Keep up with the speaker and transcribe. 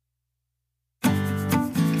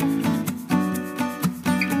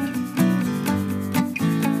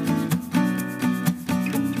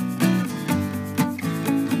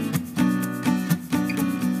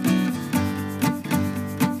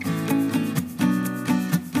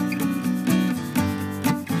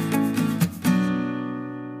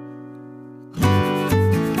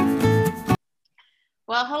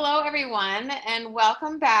Well, hello everyone, and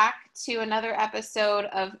welcome back to another episode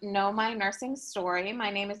of Know My Nursing Story.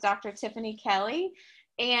 My name is Dr. Tiffany Kelly,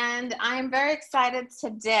 and I'm very excited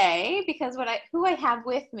today because who I have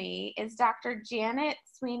with me is Dr. Janet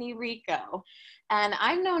Sweeney Rico. And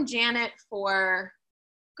I've known Janet for,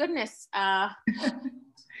 goodness, gosh,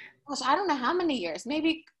 I don't know how many years,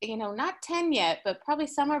 maybe, not 10 yet, but probably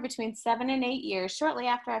somewhere between 7 and 8 years, shortly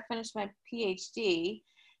after I finished my PhD.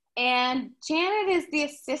 And Janet is the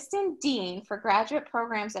Assistant Dean for Graduate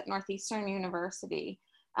Programs at Northeastern University.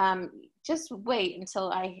 Just wait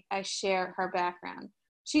until I share her background.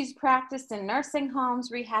 She's practiced in nursing homes,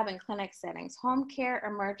 rehab and clinic settings, home care,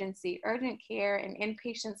 emergency, urgent care, and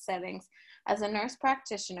inpatient settings as a nurse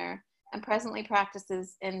practitioner, and presently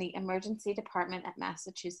practices in the emergency department at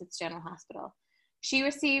Massachusetts General Hospital. She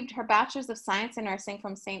received her Bachelor's of Science in Nursing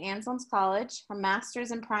from St. Anselm's College, her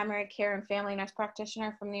Master's in Primary Care and Family Nurse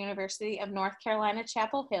Practitioner from the University of North Carolina,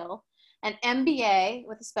 Chapel Hill, an MBA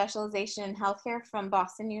with a specialization in healthcare from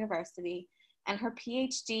Boston University, and her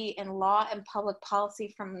PhD in Law and Public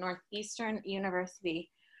Policy from Northeastern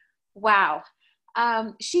University. Wow.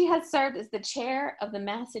 She has served as the chair of the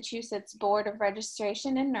Massachusetts Board of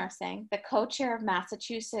Registration in Nursing, the co-chair of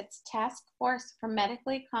Massachusetts Task Force for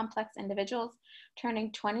Medically Complex Individuals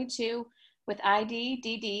turning 22 with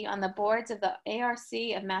IDDD on the boards of the ARC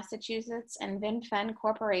of Massachusetts and VinFen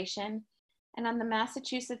Corporation, and on the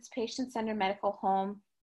Massachusetts Patient-Centered Medical Home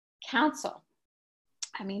Council.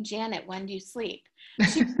 I mean, Janet, when do you sleep?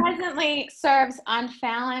 She presently serves on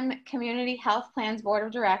Fallon Community Health Plan's Board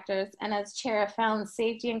of Directors and as chair of Fallon's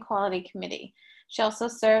Safety and Quality Committee. She also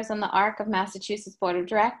serves on the ARC of Massachusetts Board of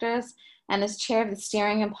Directors and is chair of the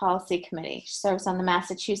Steering and Policy Committee. She serves on the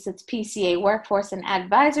Massachusetts PCA Workforce and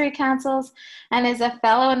Advisory Councils and is a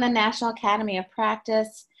fellow in the National Academy of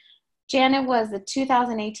Practice. Janet was the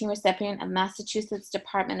 2018 recipient of Massachusetts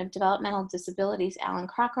Department of Developmental Disabilities Alan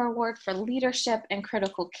Crocker Award for Leadership and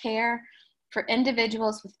Critical Care for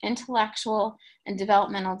individuals with intellectual and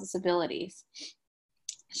developmental disabilities.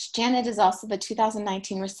 Janet is also the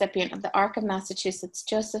 2019 recipient of the ARC of Massachusetts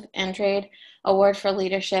Joseph Andrade Award for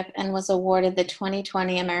Leadership and was awarded the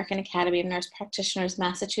 2020 American Academy of Nurse Practitioners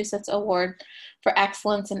Massachusetts Award for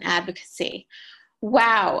Excellence in Advocacy.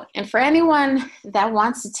 Wow. And for anyone that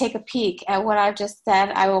wants to take a peek at what I've just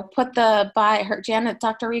said, I will put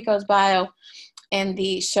Dr. Rico's bio in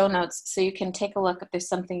the show notes so you can take a look if there's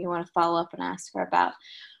something you want to follow up and ask her about.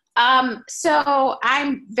 So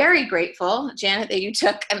I'm very grateful, Janet, that you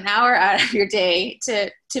took an hour out of your day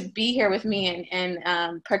to be here with me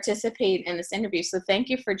and participate in this interview. So thank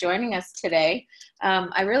you for joining us today.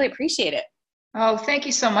 I really appreciate it. Oh, thank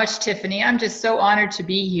you so much, Tiffany. I'm just so honored to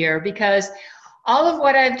be here because all of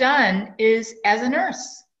what I've done is as a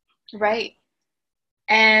nurse. Right.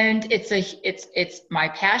 And it's my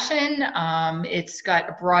passion. It's got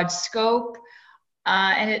a broad scope.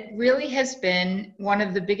 And it really has been one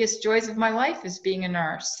of the biggest joys of my life is being a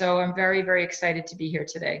nurse. So I'm very, very excited to be here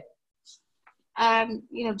today.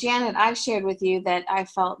 Janet, I've shared with you that I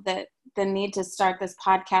felt that the need to start this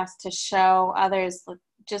podcast to show others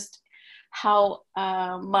just how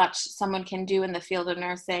much someone can do in the field of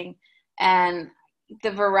nursing. And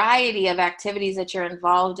the variety of activities that you're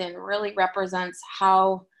involved in really represents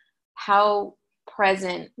how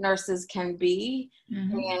present nurses can be,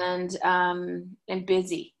 mm-hmm. and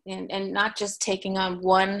busy and not just taking on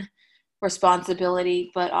one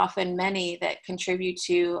responsibility, but often many that contribute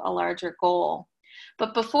to a larger goal.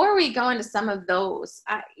 But before we go into some of those,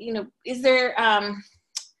 I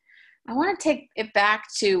want to take it back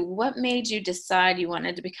to what made you decide you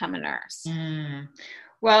wanted to become a nurse?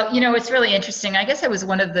 Well, it's really interesting. I guess I was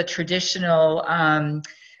one of the traditional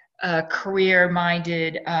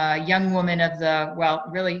career-minded young woman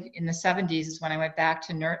really in the 70s is when I went back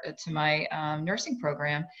to my nursing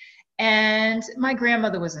program. And my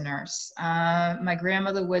grandmother was a nurse. My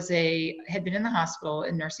grandmother had been in the hospital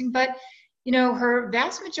in nursing, but her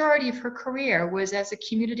vast majority of her career was as a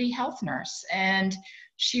community health nurse. And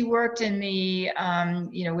she worked in the,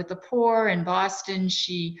 with the poor in Boston.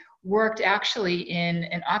 She worked actually in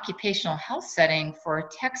an occupational health setting for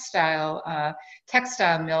textile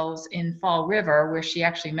mills in Fall River, where she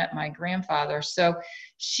actually met my grandfather. So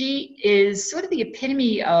she is sort of the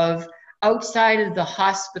epitome of outside of the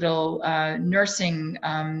hospital nursing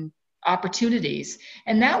opportunities.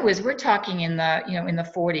 And we're talking in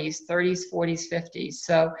the 40s, 30s, 40s, 50s.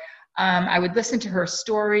 So I would listen to her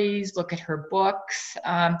stories, look at her books,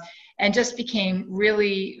 and just became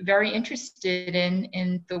really very interested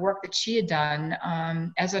in the work that she had done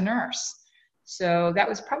as a nurse. So that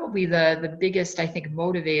was probably the biggest, I think,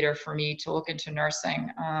 motivator for me to look into nursing.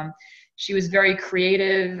 She was very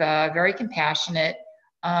creative, very compassionate,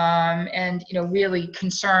 and, you know, really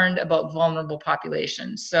concerned about vulnerable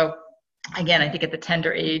populations. So again, I think at the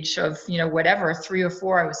tender age of, you know, whatever, 3 or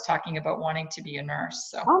 4, I was talking about wanting to be a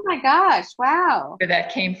nurse. So Oh my gosh, wow. where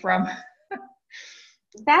that came from.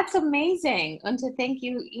 That's amazing. And to think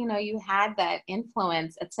you know, you had that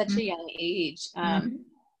influence at such a young age. Mm-hmm.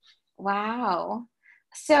 Wow.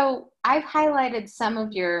 So I've highlighted some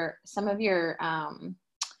of your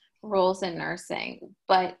roles in nursing,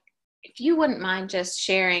 but if you wouldn't mind just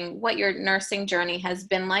sharing what your nursing journey has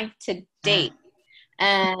been like to date,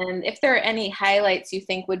 and if there are any highlights you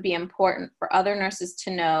think would be important for other nurses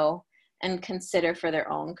to know and consider for their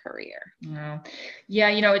own career. Yeah,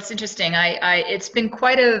 you know, it's interesting. It's been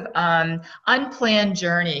quite a unplanned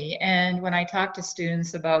journey, and when I talk to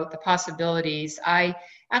students about the possibilities, I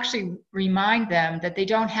actually remind them that they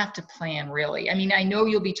don't have to plan really. I mean, I know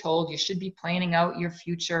you'll be told you should be planning out your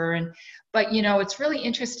future, but you know, it's really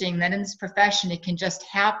interesting that in this profession it can just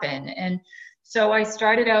happen. And so I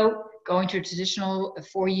started out going to a traditional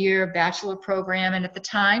 4-year bachelor program, and at the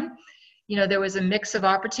time, you know, there was a mix of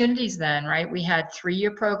opportunities then, right? We had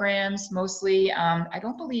 3-year programs mostly. I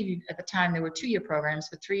don't believe at the time there were 2-year programs,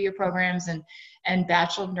 but 3-year programs and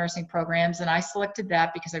Bachelor of Nursing programs. And I selected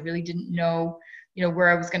that because I really didn't know, you know, where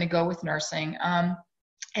I was going to go with nursing.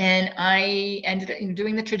 And I ended up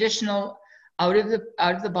doing the traditional out of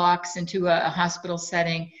the box into a hospital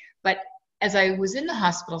setting. But as I was in the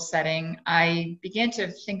hospital setting, I began to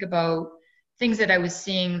think about things that I was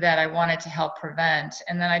seeing that I wanted to help prevent.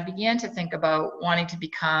 And then I began to think about wanting to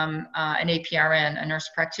become an APRN, a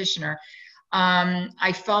nurse practitioner.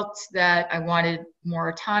 I felt that I wanted more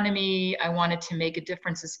autonomy. I wanted to make a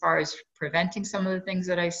difference as far as preventing some of the things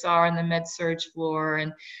that I saw on the med-surg floor.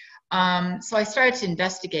 And so I started to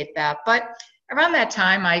investigate that. But around that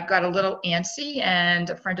time, I got a little antsy,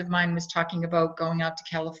 and a friend of mine was talking about going out to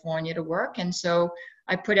California to work. And so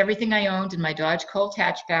I put everything I owned in my Dodge Colt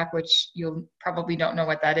hatchback, which you probably don't know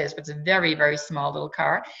what that is, but it's a very, very small little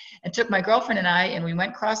car, and took my girlfriend and I, and we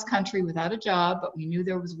went cross country without a job, but we knew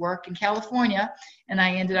there was work in California. And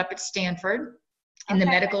I ended up at Stanford in the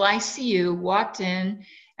medical ICU, walked in,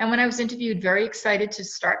 and when I was interviewed, very excited to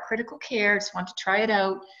start critical care, just wanted to try it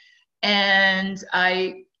out. And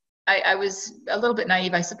I was a little bit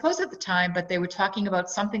naive, I suppose, at the time, but they were talking about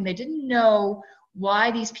something they didn't know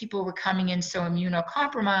why these people were coming in so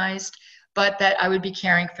immunocompromised, but that I would be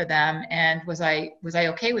caring for them. And was I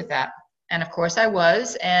okay with that? And of course I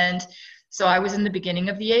was. And so I was in the beginning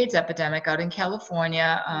of the AIDS epidemic out in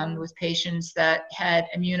California with patients that had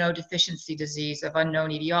immunodeficiency disease of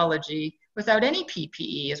unknown etiology without any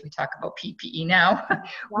PPE, as we talk about PPE now.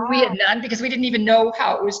 Wow. We had none because we didn't even know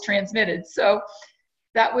how it was transmitted. So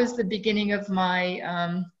that was the beginning of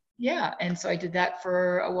my and so I did that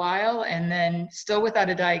for a while, and then still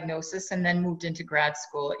without a diagnosis, and then moved into grad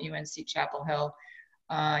school at UNC Chapel Hill,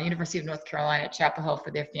 University of North Carolina at Chapel Hill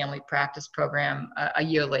for their family practice program a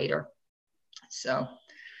year later. So,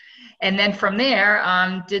 and then from there,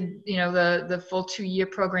 did, you know, the full 2-year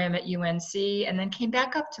program at UNC, and then came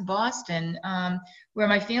back up to Boston, where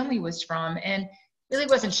my family was from, and really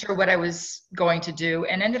wasn't sure what I was going to do,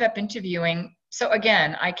 and ended up interviewing. So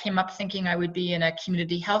again, I came up thinking I would be in a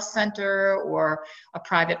community health center or a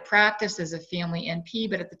private practice as a family NP,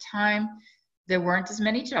 but at the time, there weren't as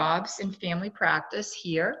many jobs in family practice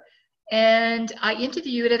here. And I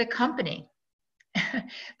interviewed at a company.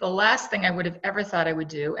 The last thing I would have ever thought I would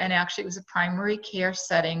do, and actually it was a primary care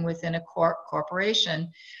setting within a corporation,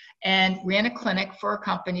 and ran a clinic for a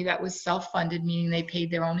company that was self-funded, meaning they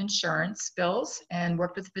paid their own insurance bills, and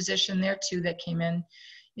worked with a physician there too that came in,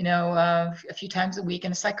 you know, a few times a week,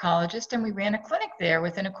 and a psychologist, and we ran a clinic there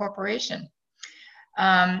within a corporation.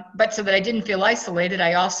 But so that I didn't feel isolated,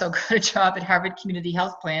 I also got a job at Harvard Community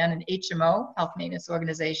Health Plan, an HMO, health maintenance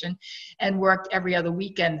organization, and worked every other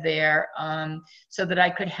weekend there so that I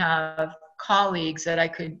could have colleagues that I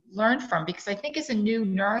could learn from. Because I think as a new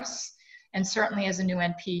nurse, and certainly as a new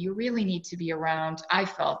NP, you really need to be around, I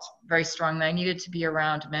felt very strongly, I needed to be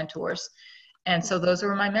around mentors. And so those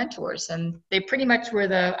were my mentors, and they pretty much were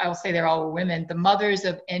I will say they're all women, the mothers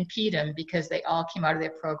of NPdom, because they all came out of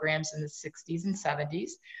their programs in the 60s and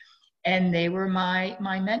 70s. And they were my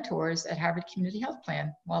mentors at Harvard Community Health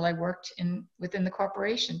Plan while I worked within the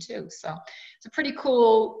corporation too. So it's a pretty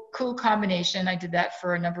cool combination. I did that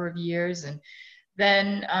for a number of years. And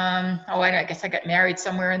then, I guess I got married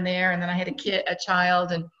somewhere in there, and then I had a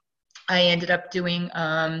child, and I ended up doing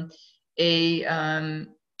a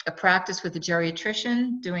practice with a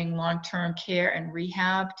geriatrician, doing long-term care and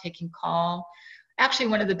rehab, taking call actually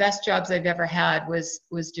one of the best jobs I've ever had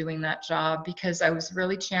was doing that job, because I was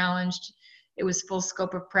really challenged. It was full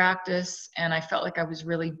scope of practice, and I felt like I was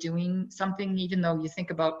really doing something, even though you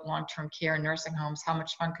think about long-term care and nursing homes, how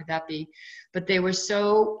much fun could that be? But they were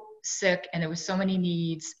so sick, and there was so many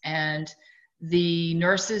needs, and the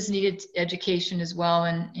nurses needed education as well.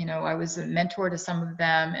 And, you know, I was a mentor to some of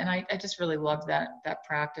them, and I just really loved that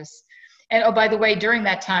practice. And oh, by the way, during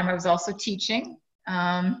that time, I was also teaching.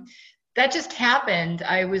 That just happened.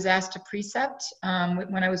 I was asked to precept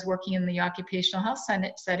when I was working in the occupational health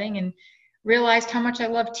setting, and realized how much I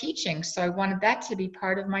love teaching. So I wanted that to be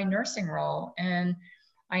part of my nursing role. And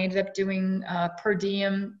I ended up doing per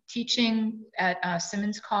diem teaching at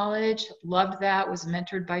Simmons College. Loved that, was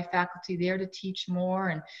mentored by faculty there to teach more.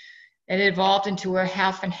 And it evolved into a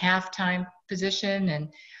half and half time position. And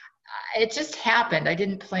it just happened. I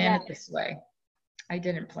didn't plan it this way. I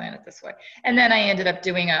didn't plan it this way. And then I ended up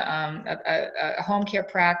doing a home care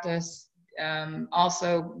practice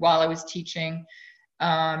also while I was teaching.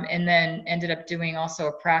 And then ended up doing also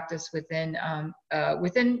a practice within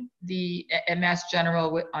the at Mass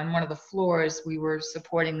General. On one of the floors, we were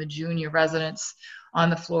supporting the junior residents on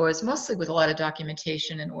the floors, mostly with a lot of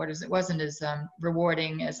documentation and orders. It wasn't as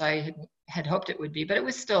rewarding as I had hoped it would be, but it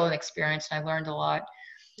was still an experience, and I learned a lot.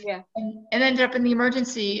 Yeah. And ended up in the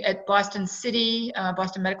emergency at Boston City,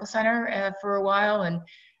 Boston Medical Center for a while. And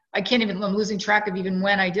I'm losing track of even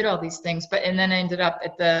when I did all these things, and then I ended up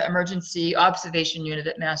at the emergency observation unit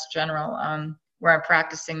at Mass General, where I'm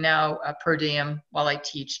practicing now per diem while I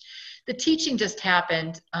teach. The teaching just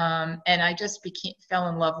happened, and I just fell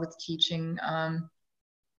in love with teaching.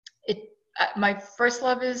 My first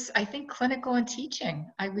love is, I think, clinical and teaching.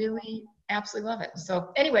 I really absolutely love it.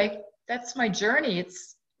 So anyway, that's my journey.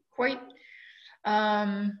 It's quite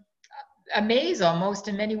a maze almost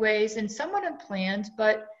in many ways, and somewhat unplanned,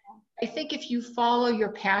 but I think if you follow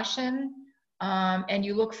your passion and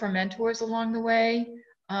you look for mentors along the way,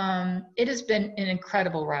 it has been an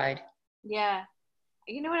incredible ride. Yeah.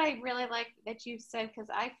 You know what I really like that you said, because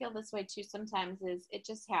I feel this way too sometimes, is it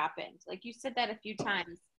just happened. Like you said that a few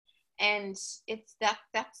times, and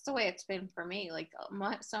that's the way it's been for me. Like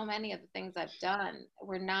so many of the things I've done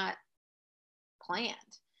were not planned.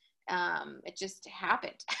 It just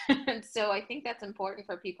happened. And so I think that's important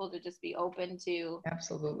for people to just be open to,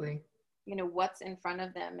 Absolutely, you know, what's in front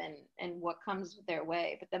of them and what comes their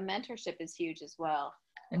way. But the mentorship is huge as well.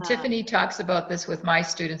 and Tiffany talks about this with my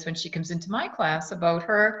students when she comes into my class, about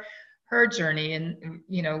her journey, and,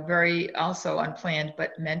 you know, very also unplanned,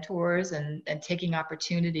 but mentors and taking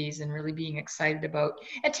opportunities and really being excited about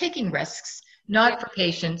and taking risks, not for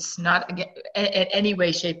patients, not in any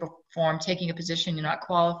way, shape, or form, taking a position you're not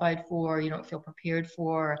qualified for, you don't feel prepared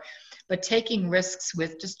for, but taking risks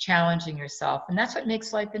with just challenging yourself. And that's what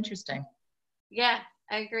makes life interesting. Yeah,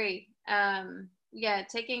 I agree. Yeah,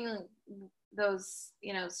 taking those,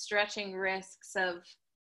 you know, stretching risks of,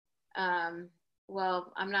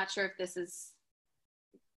 well, I'm not sure if this is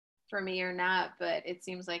for me or not, but it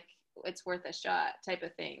seems like it's worth a shot type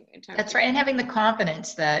of thing. That's right. And having the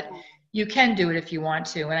confidence that you can do it if you want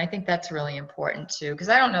to. And I think that's really important too, because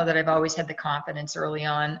I don't know that I've always had the confidence early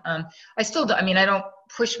on. I still do. I mean, I don't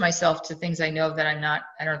push myself to things I know that I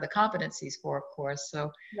don't have the competencies for, of course.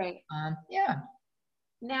 So, right. Yeah.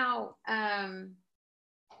 Now,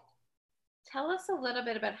 tell us a little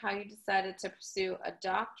bit about how you decided to pursue a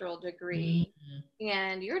doctoral degree. Mm-hmm.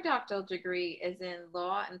 And your doctoral degree is in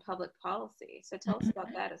law and public policy. So tell us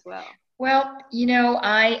about that as well. Well, you know,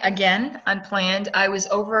 again, unplanned, I was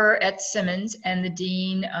over at Simmons, and the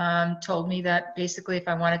dean told me that basically if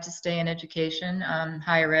I wanted to stay in education,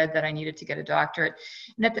 higher ed, that I needed to get a doctorate.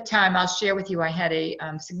 And at the time, I'll share with you, I had a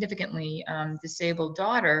significantly disabled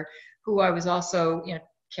daughter who I was also, you know,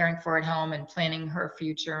 caring for at home and planning her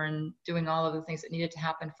future and doing all of the things that needed to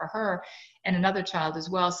happen for her, and another child as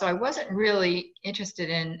well. So I wasn't really interested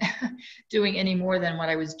in doing any more than what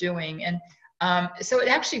I was doing. And so it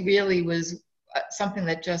actually really was something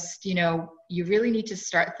that just, you know, you really need to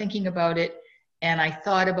start thinking about it. And I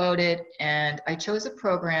thought about it, and I chose a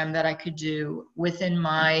program that I could do within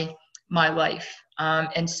my life.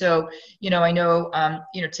 And so, you know, I know,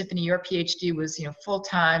 you know, Tiffany, your PhD was, you know,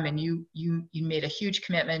 full-time, and you made a huge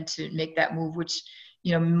commitment to make that move, which,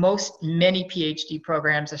 you know, many PhD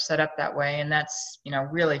programs are set up that way. And that's, you know,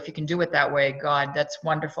 really, if you can do it that way, God, that's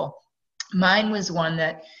wonderful. Mine was one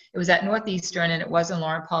that it was at Northeastern, and it was in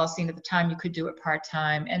law and policy. And at the time you could do it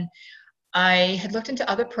part-time. And I had looked into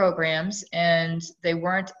other programs, and they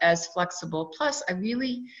weren't as flexible. Plus I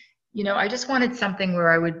really, you know, I just wanted something where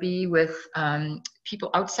I would be with people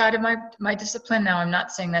outside of my discipline. Now, I'm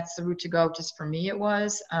not saying that's the route to go, just for me it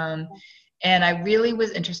was. And I really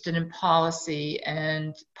was interested in policy,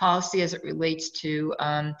 and policy as it relates to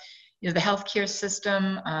the healthcare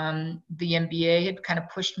system. The MBA had kind of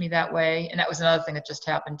pushed me that way, and that was another thing that just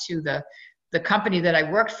happened too. The company that I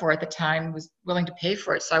worked for at the time was willing to pay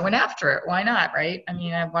for it, so I went after it. Why not, right? I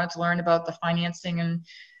mean, I wanted to learn about the financing and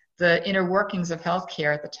the inner workings of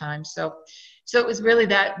healthcare at the time. So it was really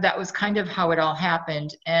that was kind of how it all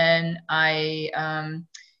happened. And I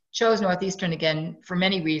chose Northeastern again for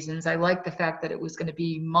many reasons. I liked the fact that it was going to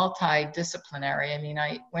be multidisciplinary. I mean,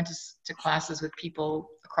 I went to classes with people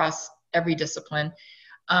across every discipline,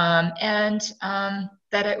 and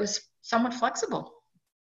that it was somewhat flexible.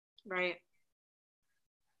 Right.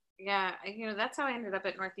 Yeah, that's how I ended up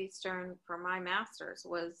at Northeastern for my master's,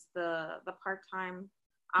 was the part-time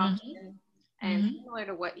option. And similar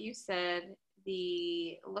to what you said,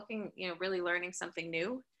 the looking, really learning something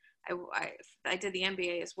new. I did the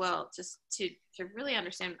MBA as well, just to really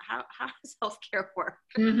understand how does healthcare work.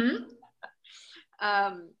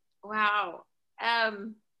 Wow.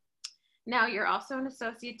 Now you're also an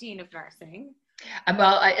associate dean of nursing.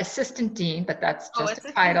 Well, assistant dean, but that's just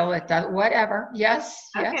a title. It does whatever. Yes,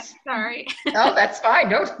 okay, yes. Sorry. No, that's fine.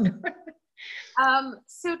 No.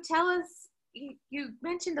 So tell us. You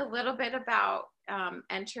mentioned a little bit about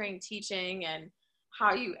entering teaching and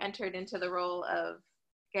how you entered into the role of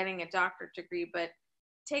getting a doctorate degree, but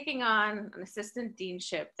taking on an assistant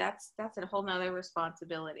deanship, that's a whole nother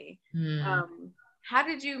responsibility. How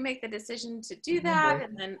did you make the decision to do that?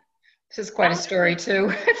 And then this is quite a story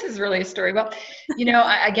too. This is really a story. Well,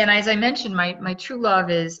 again, as I mentioned, my true love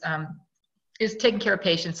is taking care of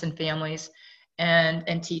patients and families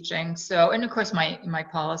and teaching. So, and of course my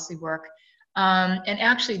policy work. And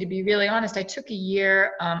actually, to be really honest, I took a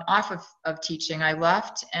year off of teaching. I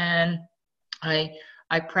left and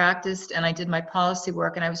I practiced and I did my policy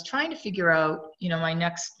work, and I was trying to figure out, my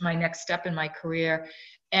next step in my career.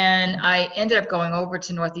 And I ended up going over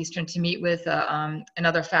to Northeastern to meet with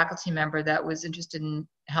another faculty member that was interested in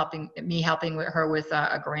helping with her with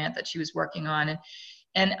a grant that she was working on.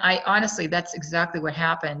 And I honestly, that's exactly what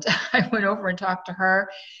happened. I went over and talked to her,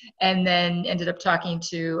 and then ended up talking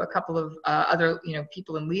to a couple of other,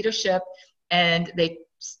 people in leadership, and they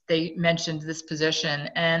mentioned this position.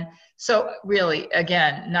 And so really,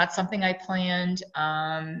 again, not something I planned.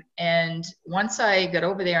 And once I got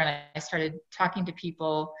over there and I started talking to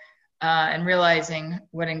people and realizing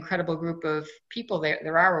what an incredible group of people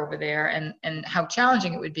there are over there, and how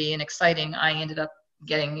challenging it would be and exciting, I ended up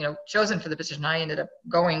getting, chosen for the position. I ended up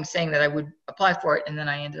saying that I would apply for it, and then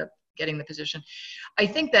I ended up getting the position. I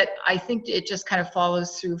think it just kind of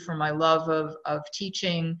follows through from my love of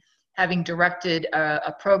teaching. Having directed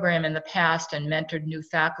a program in the past and mentored new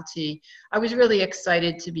faculty, I was really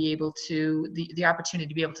excited to be able to, the opportunity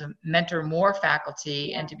to be able to mentor more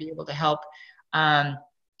faculty and to be able to help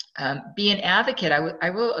be an advocate. I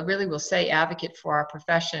really will say advocate for our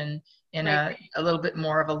profession in a little bbit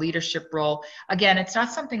more of a leadership role. Again, it's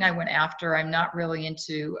not something I went after. I'm not really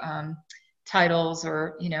into titles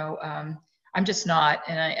or, I'm just not,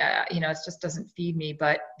 and it just doesn't feed me.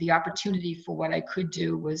 But the opportunity for what I could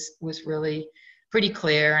do was really pretty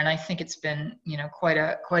clear, and I think it's been, quite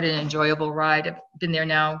an enjoyable ride. I've been there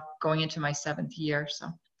now, going into my 7th year. So.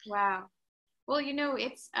 Wow. Well,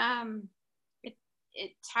 it's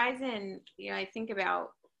it ties in. I think about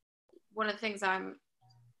one of the things I'm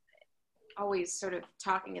always sort of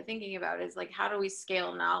talking and thinking about is like, how do we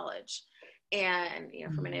scale knowledge, and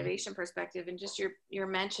from an innovation perspective, and just your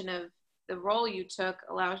mention of the role you took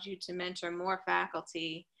allows you to mentor more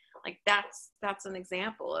faculty. Like that's an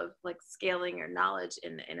example of like scaling your knowledge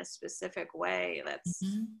in a specific way that's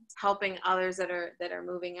helping others that are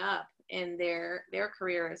moving up in their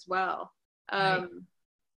career as well.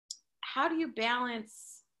 How do you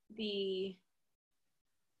balance the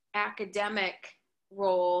academic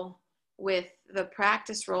role with the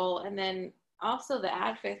practice role, and then also the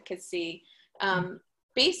advocacy?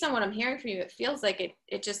 Based on what I'm hearing from you, it feels like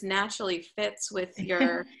it just naturally fits with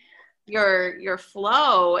your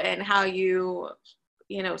flow and how you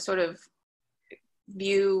sort of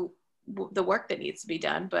view the work that needs to be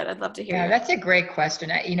done. But I'd love to hear. Yeah, that's a great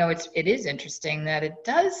question. It is interesting that it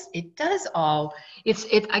does all.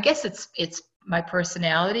 I guess it's my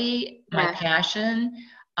personality, my passion,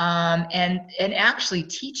 and actually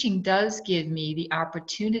teaching does give me the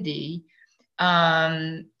opportunity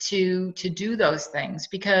to do those things,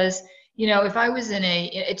 because if I was in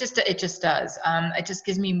it just does, it just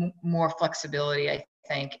gives me more flexibility, I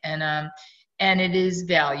think, and it is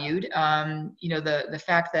valued. The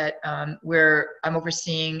fact that I'm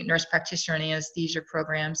overseeing nurse practitioner and anesthesia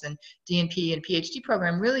programs and DNP and PhD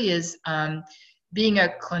program really is being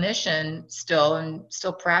a clinician still and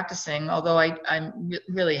still practicing, although I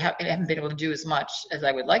haven't been able to do as much as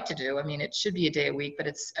I would like to do. I mean, it should be a day a week, but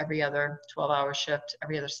it's every other 12-hour shift,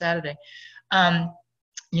 every other Saturday.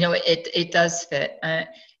 It does fit.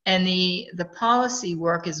 And the policy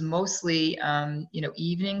work is mostly,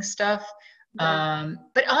 evening stuff.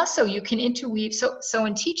 But also you can interweave. So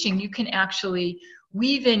in teaching, you can actually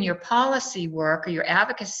weave in your policy work or your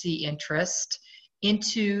advocacy interest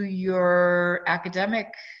into your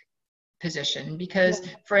academic position, because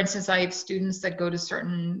for instance, I have students that go to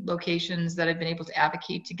certain locations that I've been able to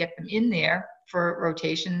advocate to get them in there for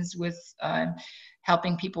rotations with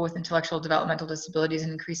helping people with intellectual developmental disabilities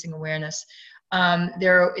and increasing awareness.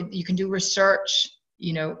 You can do research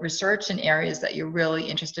in areas that you're really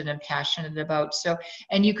interested and passionate about. So,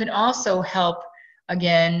 and you can also help,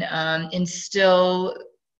 again, instill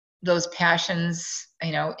those passions,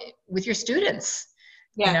 with your students.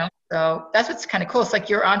 So that's what's kind of cool. It's like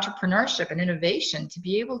your entrepreneurship and innovation, to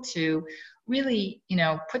be able to really,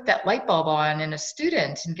 put that light bulb on in a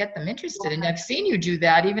student and get them interested. And I've seen you do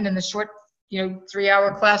that even in the short,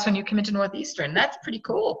 3-hour class when you come into Northeastern. That's pretty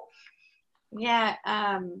cool. Yeah,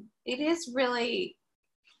 it is really,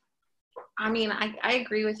 I mean, I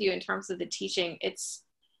agree with you in terms of the teaching. It's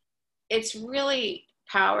really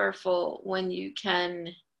powerful when you can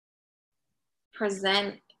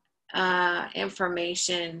present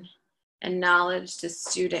information and knowledge to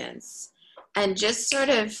students and just sort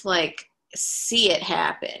of like see it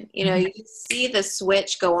happen. You see the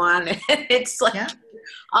switch go on, and it's like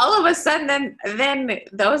all of a sudden then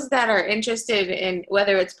those that are interested in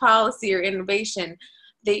whether it's policy or innovation,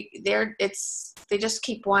 they just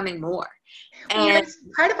keep wanting more. And it's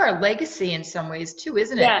part of our legacy in some ways too,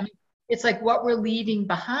 isn't it? I mean, it's like what we're leaving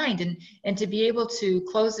behind, and to be able to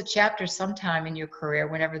close a chapter sometime in your career,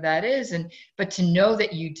 whenever that is, but to know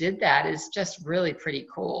that you did that is just really pretty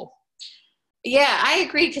cool. Yeah, I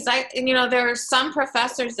agree, because there are some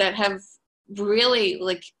professors that have really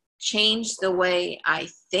like changed the way I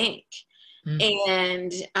think.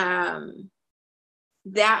 And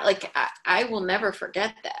that, like, I will never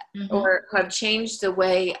forget that, or have changed the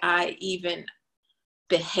way I even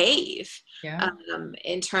behave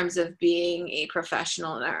in terms of being a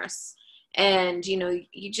professional nurse. And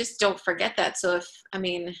you just don't forget that. So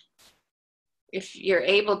if you're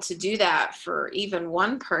able to do that for even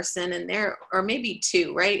one person, or maybe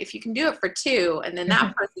two, right? If you can do it for two, and then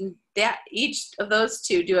that person, that each of those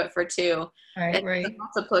two do it for two, right.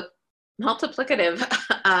 Multiplicative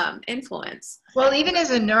influence. Well, even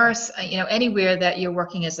as a nurse, anywhere that you're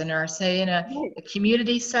working as a nurse, say in a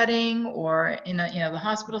community setting or in the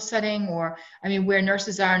hospital setting, or where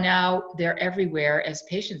nurses are now, they're everywhere as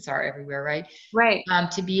patients are everywhere, right? Right.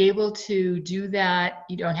 To be able to do that,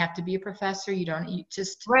 you don't have to be a professor. You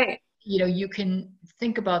can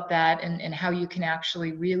think about that and how you can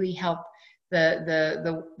actually really help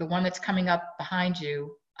the one that's coming up behind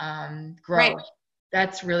you grow. Right.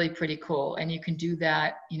 That's really pretty cool. And you can do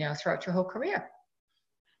that, throughout your whole career.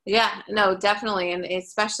 Yeah, no, definitely. And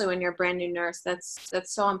especially when you're a brand new nurse, that's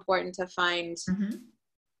so important to find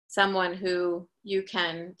someone who you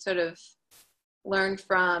can sort of learn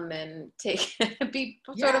from and be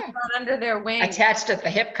sort of brought under their wing. Attached at the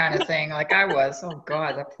hip kind of thing, like I was. Oh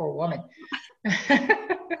God, that poor woman.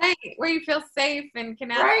 Right, where you feel safe and can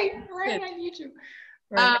ask. Right, I need you.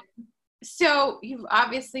 Right. So you've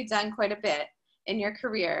obviously done quite a bit in your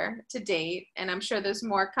career to date, and I'm sure there's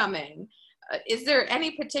more coming. Is there any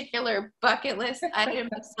particular bucket list item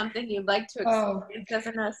of something you'd like to experience as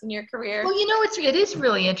a nurse in your career? Well, it is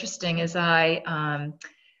really interesting as I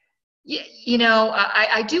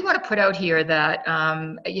do want to put out here that,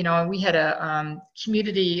 we had a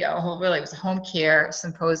community, really it was a home care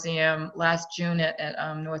symposium last June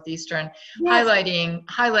at Northeastern,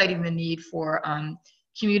 highlighting the need for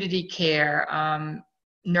community care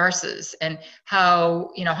nurses, and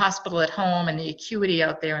how, hospital at home and the acuity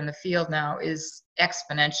out there in the field now is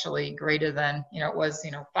exponentially greater than, it was,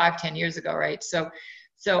 5-10 years ago, right? So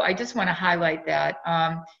I just want to highlight that.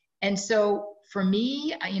 And so for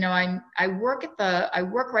me, I work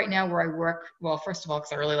right now where I work, well, first of all,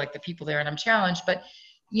 because I really like the people there and I'm challenged, but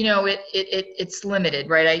it's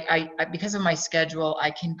limited, right? I because of my schedule,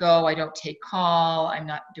 I can go, I don't take call, I'm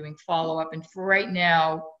not doing follow-up. And for right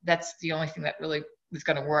now, that's the only thing that really is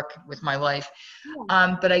going to work with my life.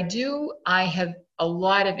 But I have a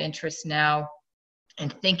lot of interest now in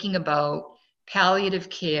thinking about palliative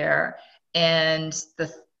care, and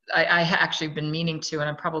I actually been meaning to, and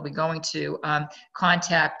I'm probably going to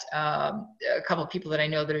contact a couple of people that I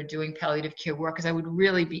know that are doing palliative care work, because I would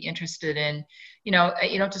really be interested in, you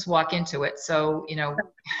don't just walk into it. So, I mean,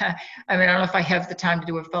 I don't know if I have the time to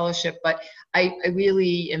do a fellowship, but I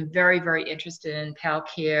really am very, very interested in PAL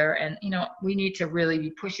care. And, we need to really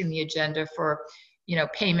be pushing the agenda for,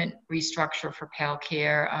 payment restructure for PAL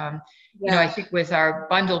care. I think with our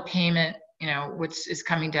bundle payment, which is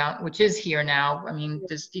coming down, which is here now. I mean,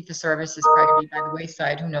 this fee for service is probably going to be by the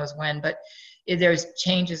wayside, who knows when, but if there's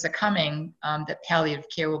changes are coming, that palliative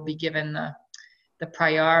care will be given the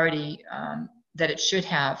priority that it should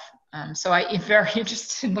have. So I am very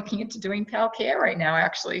interested in looking into doing PAL care right now,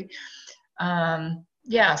 actually.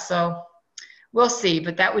 So we'll see,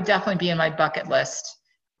 but that would definitely be in my bucket list.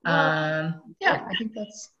 I think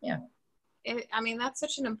that's, I mean, that's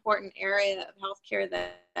such an important area of healthcare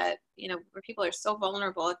that where people are so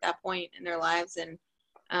vulnerable at that point in their lives, and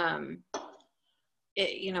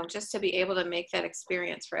just to be able to make that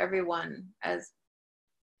experience for everyone as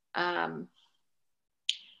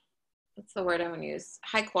what's the word I want to use?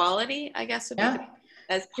 High quality, I guess, would be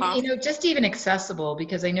as possible. Just even accessible,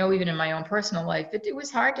 because I know even in my own personal life, it was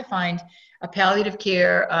hard to find a palliative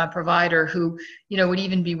care provider who, would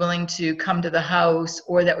even be willing to come to the house,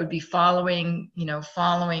 or that would be following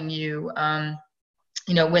you,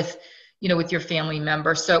 with your family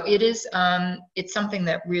member. So it is, it's something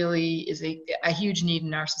that really is a huge need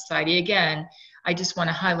in our society. Again, I just want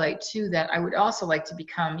to highlight too that I would also like to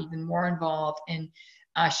become even more involved in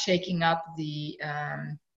shaking up the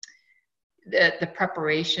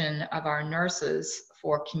preparation of our nurses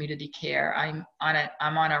for community care. I'm on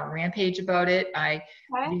a rampage about it.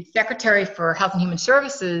 The Secretary for Health and Human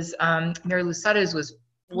Services, Mary Lou Sutters, was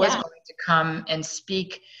going to come and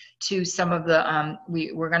speak to some of the,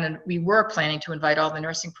 we were planning to invite all the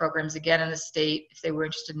nursing programs again in the state if they were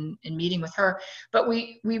interested in meeting with her. But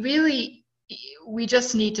we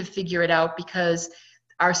just need to figure it out, because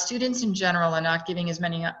our students in general are not given as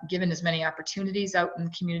many opportunities out in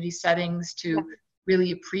community settings to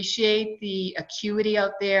really appreciate the acuity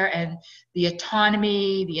out there and the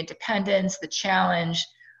autonomy, the independence, the challenge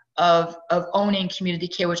of owning community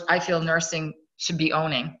care, which I feel nursing should be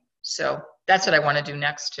owning. So that's what I want to do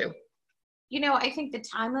next too. I think the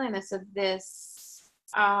timeliness of this,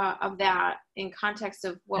 of that in context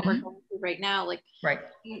of what we're going through right now,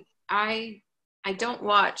 I don't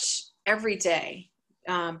watch every day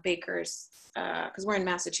Baker's, because we're in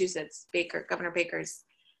Massachusetts, Governor Baker's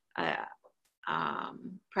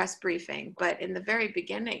press briefing. But in the very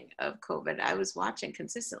beginning of COVID, I was watching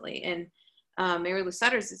consistently, and Mary Lou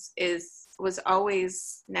Sutters was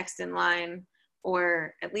always next in line,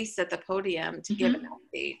 or at least at the podium, to give an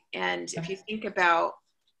update. And if you think about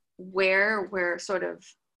where we're sort of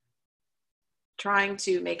trying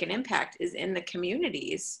to make an impact is in the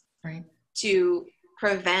communities, to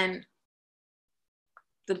prevent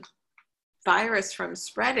the virus from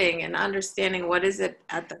spreading and understanding what is it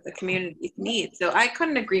that the community needs. So I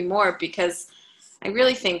couldn't agree more, because I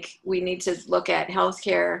really think we need to look at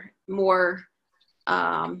healthcare more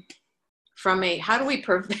from how do we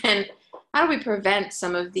prevent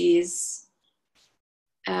some of these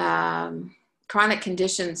chronic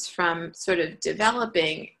conditions from sort of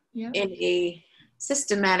developing in a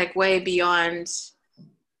systematic way beyond,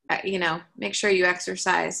 make sure you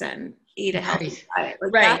exercise and eat a healthy diet.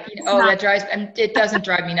 That drives, and it doesn't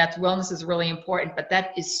drive me nuts. Wellness is really important, but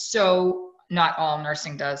that is so not all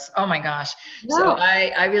nursing does. Oh my gosh. No. So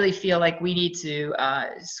I really feel like we need to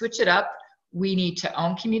switch it up. We need to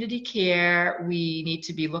own community care. We need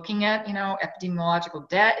to be looking at, epidemiological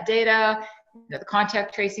data, the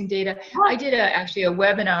contact tracing data. I did actually a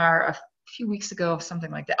webinar a few weeks ago,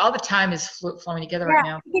 something like that. All the time is flowing together right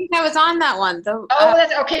now. I think I was on that one.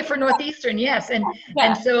 That's okay for Northeastern, yes. And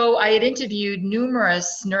so I had interviewed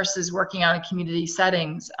numerous nurses working out in community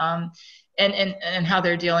settings, and how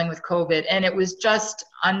they're dealing with COVID. And it was just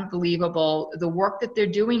unbelievable, the work that they're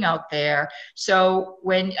doing out there. So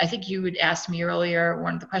when I think you had asked me earlier,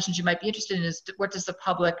 one of the questions you might be interested in is, what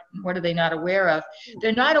are they not aware of?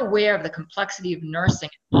 They're not aware of the complexity of nursing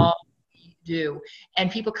all we do. And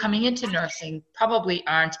people coming into nursing probably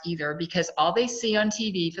aren't either, because all they see on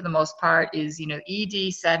TV for the most part is,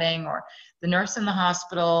 ED setting or the nurse in the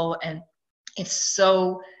hospital. And it's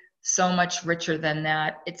so much richer than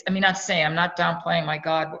that. I'm not downplaying, my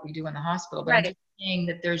God, what we do in the hospital, but I'm just saying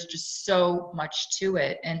that there's just so much to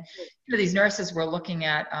it. And these nurses were looking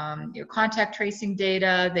at contact tracing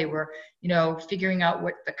data. They were figuring out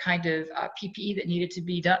what the kind of PPE that needed to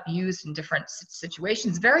be used in different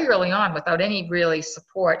situations very early on, without any really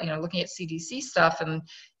support. Looking at CDC stuff and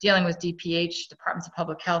dealing with DPH, Departments of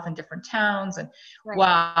Public Health, in different towns. And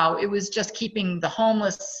wow, it was just keeping the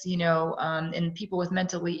homeless, and people with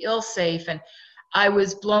mentally ill safe. And I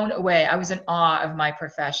was blown away. I was in awe of my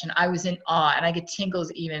profession. I was in awe, and I get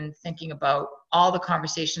tingles even thinking about all the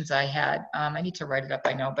conversations I had. I need to write it up,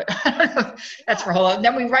 I know, but that's for a whole.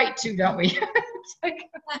 Then we write too, don't we? It's like,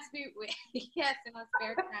 Yes, in our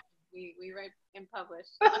spare time, we write and publish.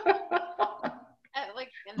 Like,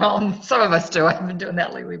 well, some of us do. I haven't been doing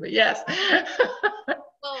that lately, but yes.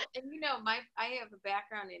 well, and I have a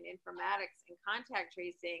background in informatics and contact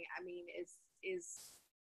tracing. I mean, is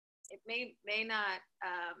it may not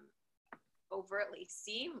overtly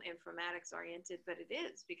seem informatics oriented, but it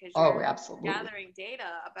is, because Oh, you're absolutely. gathering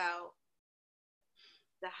data about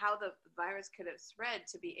how the virus could have spread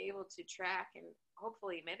to be able to track and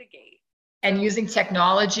hopefully mitigate. And using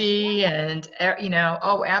technology and,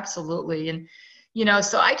 oh, absolutely. And,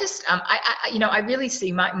 so I just, I really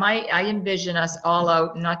see I envision us all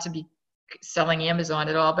out, not to be selling Amazon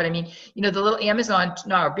at all, but I mean, the little Amazon,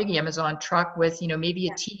 no, a big Amazon truck with, maybe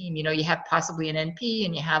a team, you have possibly an NP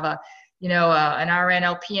and you have an RN,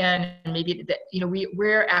 LPN, and maybe that,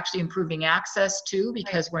 we're actually improving access too,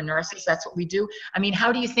 because we're nurses. That's what we do. I mean,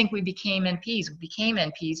 how do you think we became NPs? We became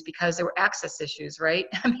NPs because there were access issues, right?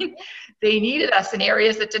 I mean, they needed us in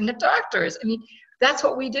areas that didn't have doctors. I mean, that's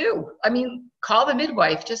what we do. I mean, call the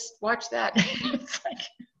midwife, just watch that. It's like,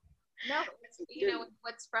 no,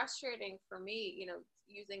 what's frustrating for me,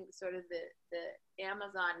 using sort of the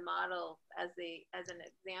Amazon model as an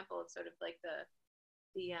example of sort of like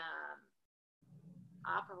the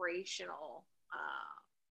operational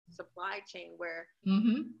supply chain, where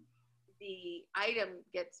the item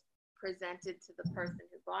gets presented to the person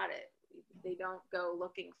who bought it. They don't go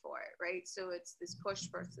looking for it, right? So it's this push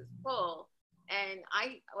versus pull. And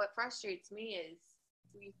what frustrates me is,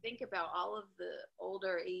 you think about all of the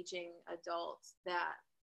older aging adults that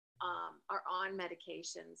are on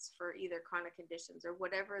medications for either chronic conditions or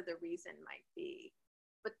whatever the reason might be,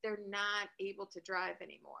 but they're not able to drive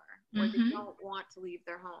anymore, or they don't want to leave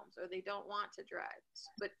their homes, or they don't want to drive.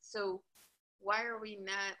 But so why are we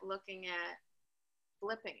not looking at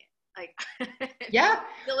flipping it? Like, yeah,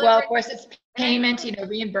 well, of course it's payment,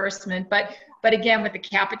 reimbursement, but again, with the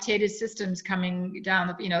capitated systems coming down,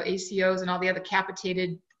 ACOs and all the other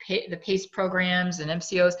capitated the PACE programs and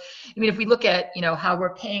MCOs. I mean, if we look at, how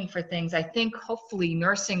we're paying for things, I think hopefully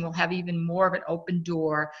nursing will have even more of an open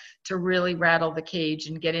door to really rattle the cage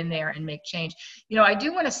and get in there and make change. I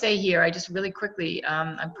do want to say here, I just really quickly,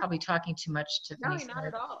 I'm probably talking too much, Tiffany. No, not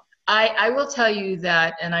at all. I will tell you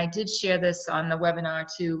that, and I did share this on the webinar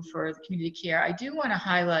too for the community care. I do want to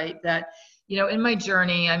highlight that, in my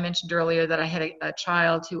journey, I mentioned earlier that I had a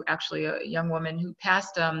child who, actually a young woman who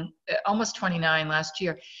passed almost 29 last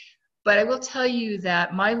year. But I will tell you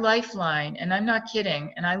that my lifeline, and I'm not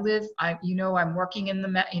kidding, and I'm working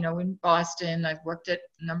in Boston. I've worked at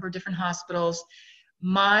a number of different hospitals.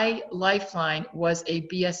 My lifeline was a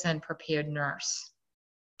BSN prepared nurse.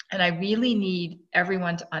 And I really need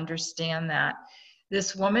everyone to understand that.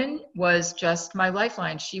 This woman was just my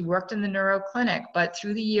lifeline. She worked in the neuro clinic, but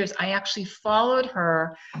through the years, I actually followed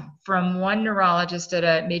her from one neurologist at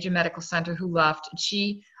a major medical center who left.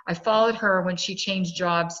 I followed her when she changed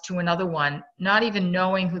jobs to another one, not even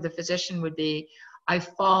knowing who the physician would be. I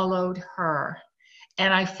followed her.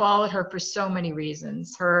 And I followed her for so many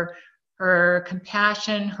reasons. Her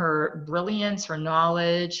compassion, her brilliance, her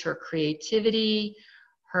knowledge, her creativity,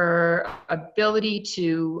 her ability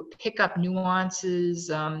to pick up nuances,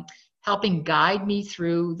 helping guide me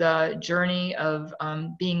through the journey of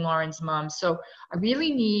being Lauren's mom. So I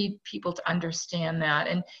really need people to understand that.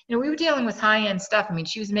 And, we were dealing with high-end stuff. I mean,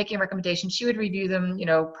 she was making recommendations. She would review them,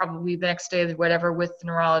 probably the next day or whatever with the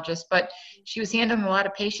neurologist, but she was handling a lot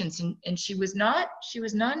of patients, and she was not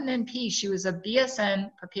an NP. She was a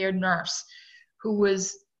BSN prepared nurse who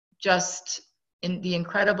was just in the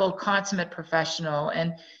incredible consummate professional,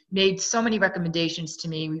 and made so many recommendations to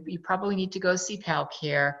me. You probably need to go see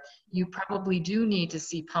PalCare. You probably do need to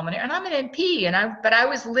see pulmonary. And I'm an NP, but I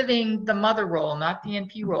was living the mother role, not the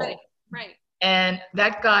NP role. Right. And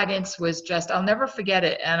that guidance was just, I'll never forget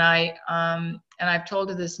it. And I've told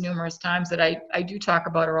her this numerous times, that I do talk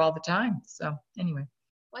about her all the time. So anyway.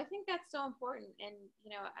 Well, I think that's so important. And,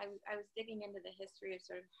 I was digging into the history of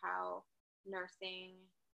sort of how nursing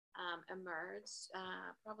emerged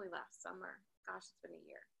probably last summer. Gosh, it's been a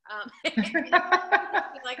year.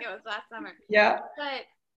 I feel like it was last summer. Yeah. But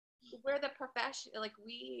we're the profession, like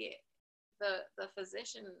the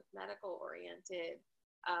physician medical oriented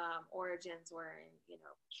origins were in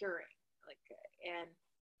curing, and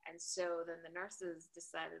so then the nurses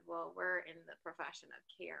decided, well, we're in the profession of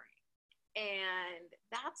caring, and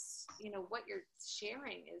that's what you're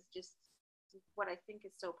sharing is just what I think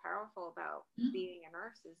is so powerful about being a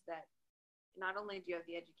nurse, is that not only do you have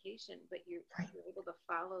the education, but you're able to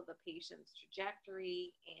follow the patient's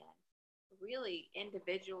trajectory and really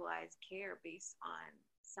individualize care based on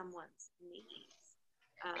someone's needs.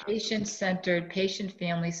 Patient-centered, patient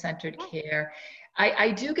family-centered care.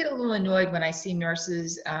 I do get a little annoyed when I see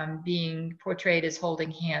nurses being portrayed as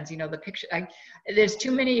holding hands. You know, the picture, there's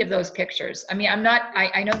too many of those pictures. I mean, I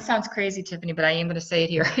know it sounds crazy, Tiffany, but I am going to say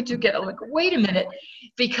it here. I do get like, wait a minute,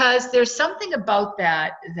 because there's something about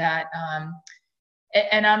that,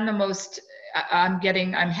 and I'm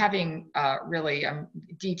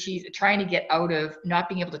DT trying to get out of not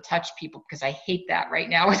being able to touch people, because I hate that right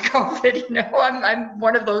now with COVID. You know, I'm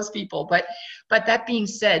one of those people. But that being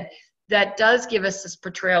said, that does give us this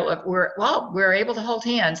portrayal of we're able to hold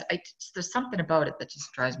hands. There's something about it that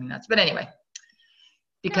just drives me nuts. But anyway,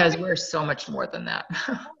 because we're so much more than that.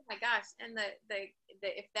 Oh my gosh! And the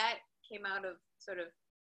if that came out of sort of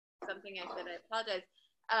something I said, I apologize.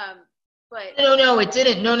 But no, it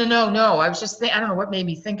didn't. No. I was just I don't know what made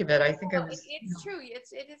me think of it. I think I was. It's true. It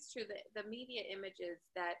is true that the media images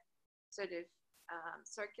that sort of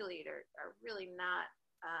circulate are really not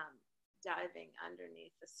diving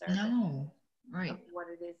underneath the surface. No, right. Of what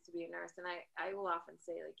it is to be a nurse. And I will often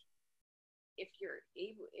say, like, if you're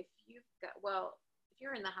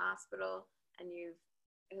in the hospital and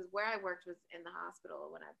because where I worked was in the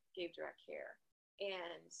hospital when I gave direct care,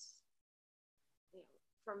 and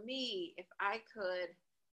for me, if I could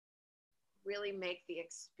really make the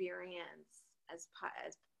experience as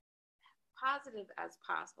positive as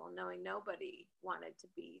possible, knowing nobody wanted to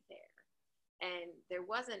be there, and there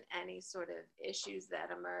wasn't any sort of issues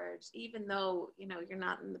that emerged, even though, you're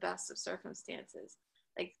not in the best of circumstances,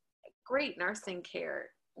 like, great nursing care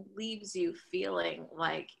leaves you feeling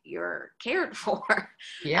like you're cared for.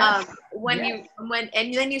 Yes.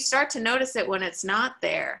 And then you start to notice it when it's not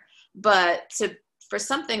there. But for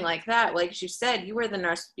something like that, like you said, you were the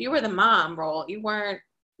nurse, you were the mom role, you weren't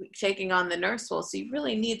taking on the nurse role. So you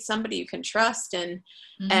really need somebody you can trust and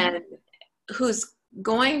who's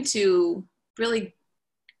going to really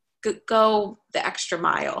go the extra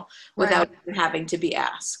mile without having to be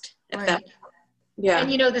asked. And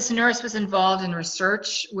this nurse was involved in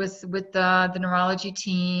research with the neurology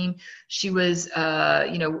team. She was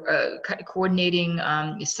coordinating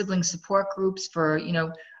sibling support groups for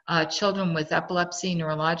children with epilepsy,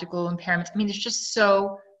 neurological impairments. I mean, there's just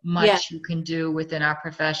so much you can do within our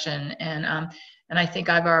profession. And I think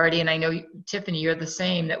I've already, and I know, Tiffany, you're the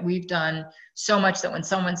same, that we've done so much that when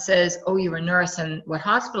someone says, oh, you're a nurse and what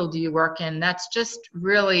hospital do you work in? That's just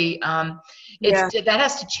really, that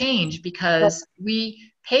has to change, because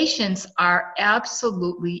patients are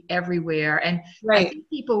absolutely everywhere. And I think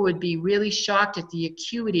people would be really shocked at the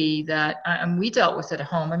acuity that we dealt with at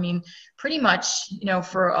home. I mean, pretty much,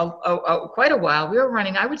 for quite a while, we were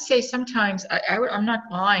running, I would say sometimes, I'm not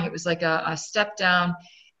lying, it was like a step down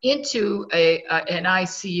into an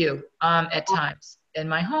ICU at times in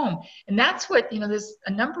my home. And that's what, there's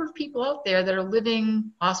a number of people out there that are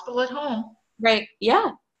living hospital at home. Right.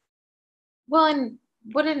 Yeah. Well, and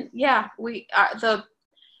we are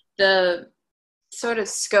the sort of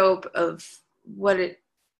scope of what it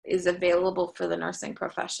is available for the nursing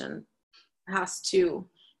profession has to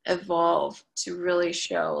evolve to really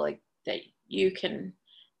show, like, that you can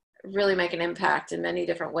really make an impact in many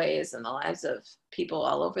different ways in the lives of people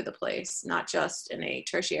all over the place, not just in a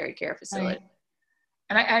tertiary care facility. Right.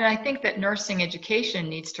 And I think that nursing education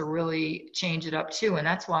needs to really change it up too. And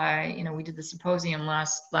that's why, we did the symposium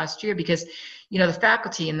last year, because, the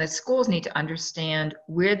faculty and the schools need to understand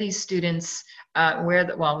where these students, where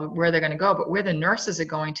they're going to go, but where the nurses are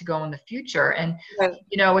going to go in the future. And,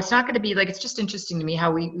 it's not going to be like, it's just interesting to me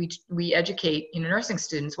how we educate, nursing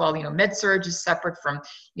students. Well, med surg is separate from,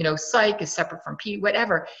 psych is separate from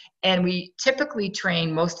whatever. And we typically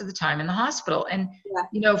train most of the time in the hospital. And,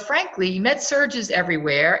 frankly, med surg is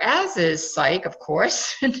everywhere, as is psych, of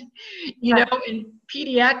course. And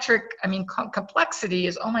pediatric, complexity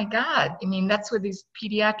is, oh my God. I mean, that's where these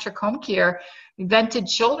pediatric home care vented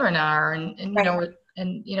children are, and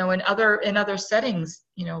in other settings,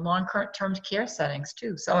 long-term care settings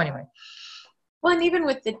too. So anyway. Well, and even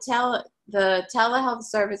with the telehealth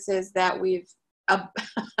services that we've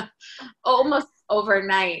almost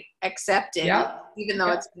overnight accepted, even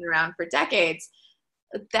though it's been around for decades,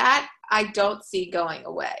 that I don't see going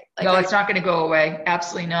away. No, it's not going to go away.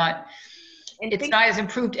 Absolutely not. It's not as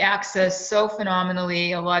improved access so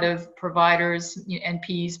phenomenally. A lot of providers,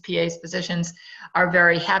 NPs, PAs, physicians are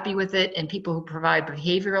very happy with it. And people who provide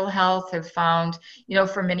behavioral health have found,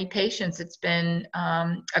 for many patients, it's been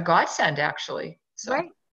a godsend, actually. So.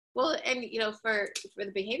 Right. Well, and, for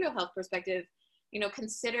the behavioral health perspective,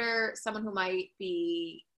 consider someone who might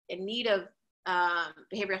be in need of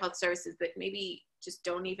behavioral health services, but maybe just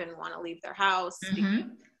don't even want to leave their house because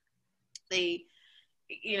they,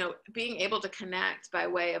 being able to connect by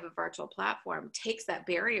way of a virtual platform takes that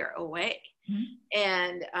barrier away.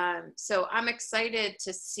 And so I'm excited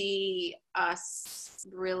to see us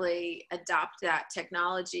really adopt that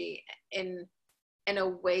technology in a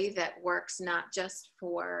way that works not just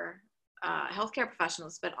for healthcare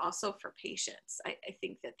professionals, but also for patients. I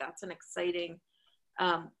think that that's an exciting,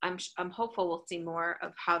 I'm hopeful we'll see more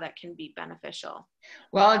of how that can be beneficial.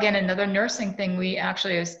 Well, again, another nursing thing, we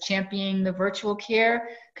actually was championing the virtual care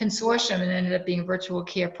consortium and ended up being a virtual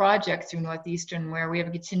care project through Northeastern, where we have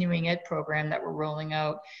a continuing ed program that we're rolling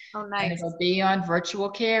out. Oh, nice. And it'll be on virtual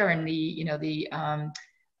care and the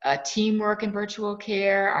teamwork in virtual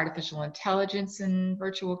care, artificial intelligence in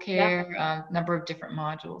virtual care, number of different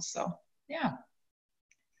modules. So, yeah.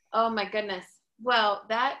 Oh my goodness. Well,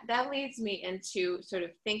 that leads me into sort of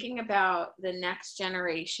thinking about the next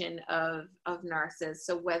generation of nurses.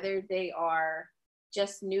 So whether they are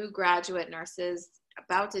just new graduate nurses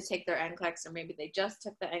about to take their NCLEX, or maybe they just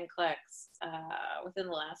took the NCLEX within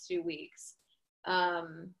the last few weeks,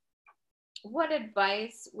 what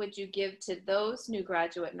advice would you give to those new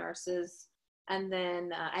graduate nurses? And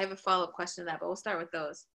then I have a follow-up question to that, but we'll start with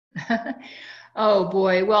those. Oh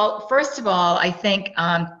boy. Well, first of all, I think,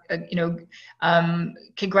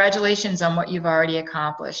 congratulations on what you've already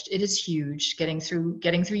accomplished. It is huge getting through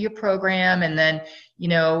your program and then,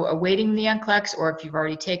 awaiting the NCLEX, or if you've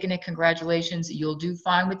already taken it, congratulations, you'll do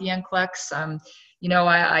fine with the NCLEX.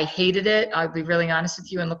 I hated it. I'll be really honest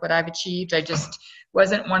with you, and look what I've achieved. I just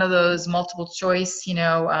wasn't one of those multiple choice,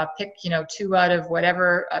 pick, 2 out of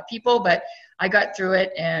whatever people, but I got through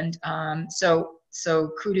it. And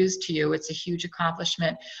so kudos to you. It's a huge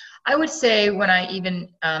accomplishment. I would say when I even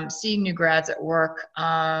see new grads at work,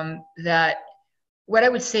 that what I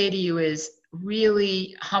would say to you is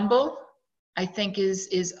really humble, I think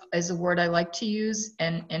is a word I like to use,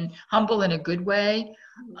 and humble in a good way,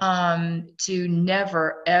 to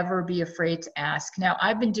never, ever be afraid to ask. Now,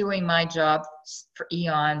 I've been doing my job for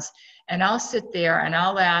eons, and I'll sit there and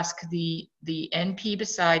I'll ask the NP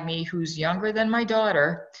beside me, who's younger than my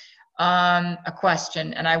daughter, a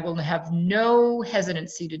question, and I will have no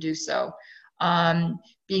hesitancy to do so.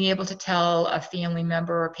 Being able to tell a family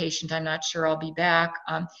member or patient, I'm not sure I'll be back.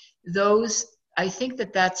 I think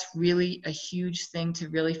that's really a huge thing to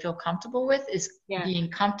really feel comfortable with, is being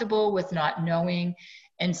comfortable with not knowing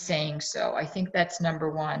and saying so. I think that's number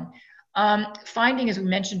one. Finding, as we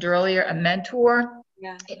mentioned earlier, a mentor.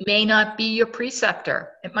 It may not be your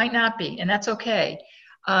preceptor. It might not be, and that's okay.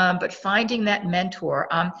 But finding that mentor,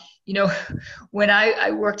 when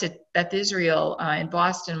I worked at Beth Israel in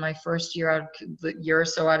Boston, my first year or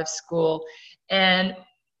so out of school, and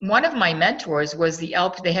one of my mentors was they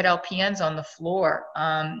had LPNs on the floor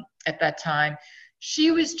at that time.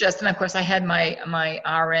 She was and of course I had my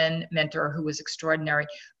RN mentor who was extraordinary,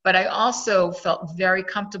 but I also felt very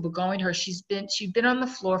comfortable going to her. She'd been on the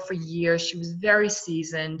floor for years. She was very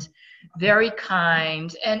seasoned, very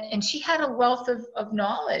kind, and she had a wealth of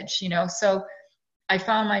knowledge, so I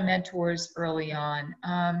found my mentors early on.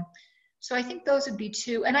 So I think those would be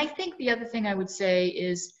 2. And I think the other thing I would say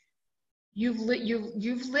is you're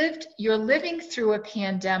living through a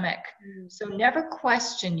pandemic, so never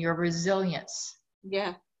question your resilience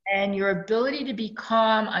and your ability to be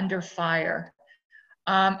calm under fire.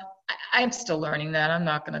 I'm still learning that. I'm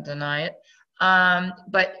not going to deny it.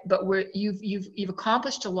 But you've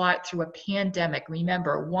accomplished a lot through a pandemic.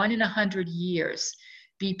 Remember, 1 in 100 years.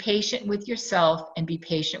 Be patient with yourself and be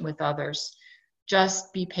patient with others.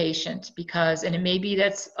 Just be patient, and maybe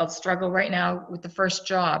that's a struggle right now with the first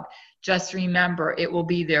job. Just remember, it will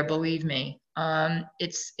be there. Believe me.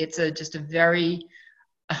 It's just a very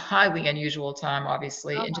highly unusual time,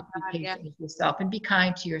 obviously, and just be patient with yourself and be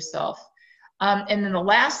kind to yourself. And then the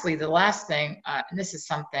last thing, and this is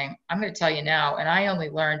something I'm going to tell you now, and I only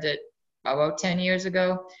learned it about 10 years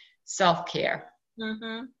ago, self-care.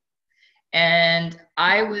 And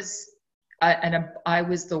I was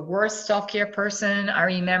the worst self-care person. I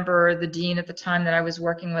remember the dean at the time that I was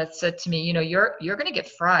working with said to me, you're going to get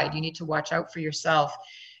fried. You need to watch out for yourself.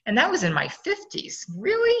 And that was in my 50s.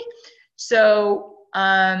 Really? So,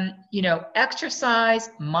 exercise,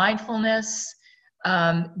 mindfulness,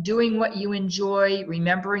 doing what you enjoy,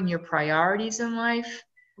 remembering your priorities in life.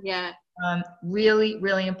 Really,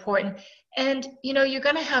 really important. And, you're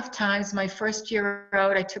going to have times. My first year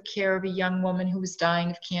out, I took care of a young woman who was dying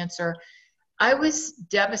of cancer. I was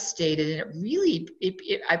devastated, and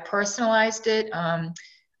I personalized it.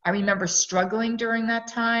 I remember struggling during that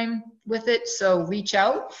time with it. So reach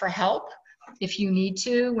out for help if you need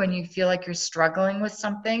to, when you feel like you're struggling with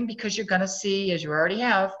something, because you're going to see, as you already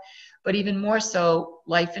have, but even more so,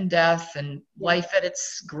 life and death, and life at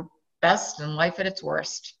its best and life at its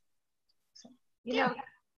worst. So, You know,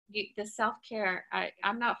 the self-care,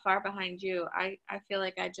 I'm not far behind you. I feel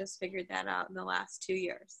like I just figured that out in the last 2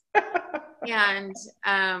 years. And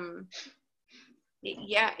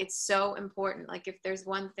yeah, it's so important. Like, if there's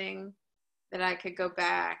one thing that I could go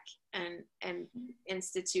back and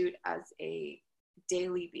institute as a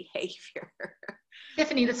daily behavior.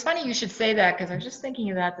 Tiffany, that's funny you should say that, because I was just thinking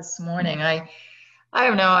of that this morning. I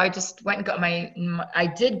don't know. I just went and got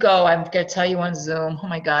I did go, I'm going to tell you on Zoom, oh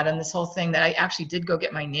my God, on this whole thing, that I actually did go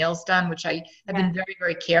get my nails done, which I have been very,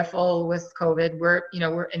 very careful with COVID.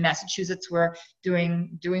 We're in Massachusetts, we're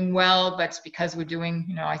doing well, but it's because we're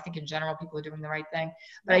doing, I think in general, people are doing the right thing.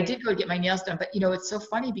 But I did go get my nails done. But, it's so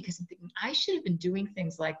funny, because I'm thinking I should have been doing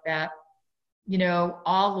things like that,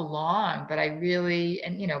 all along, but I really,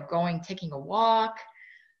 and, taking a walk.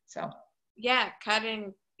 So. Yeah.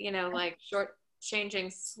 Cutting, like changing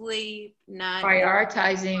sleep, not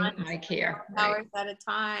prioritizing my care, hours at a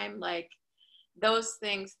time, like those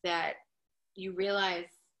things that you realize.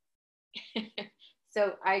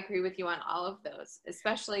 So I agree with you on all of those,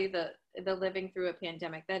 especially the living through a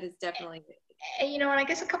pandemic. That is definitely. And I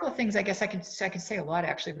guess a couple of things, I guess I could say a lot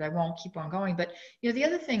actually, but I won't keep on going. But the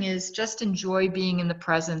other thing is just enjoy being in the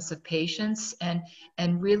presence of patients, and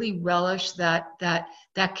really relish that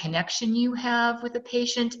connection you have with a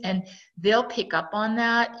patient, and they'll pick up on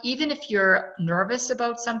that. Even if you're nervous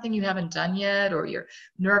about something you haven't done yet, or you're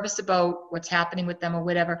nervous about what's happening with them or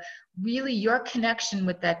whatever, really your connection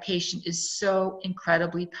with that patient is so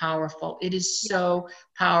incredibly powerful. It is so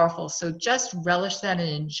powerful. So just relish that and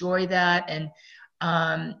enjoy that, and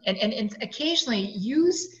occasionally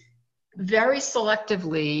use, very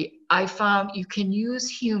selectively, I found you can use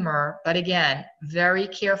humor, but again, very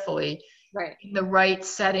carefully, in the right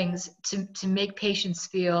settings to make patients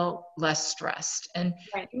feel less stressed. And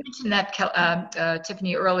you mentioned that,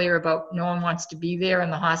 Tiffany, earlier, about no one wants to be there in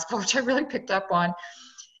the hospital, which I really picked up on.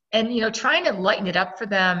 And trying to lighten it up for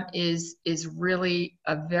them is really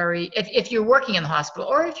a very, if you're working in the hospital,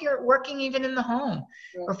 or if you're working even in the home,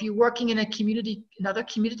 or if you're working in another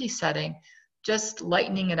community setting, just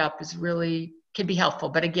lightening it up can be helpful.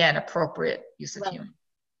 But again, appropriate use of humor.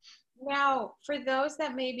 Now, for those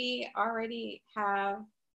that maybe already have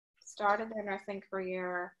started their nursing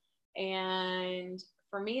career, and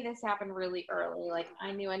for me, this happened really early. Like,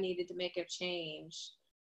 I knew I needed to make a change,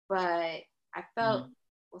 but I felt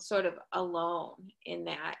sort of alone in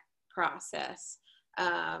that process.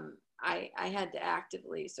 I had to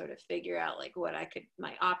actively sort of figure out like what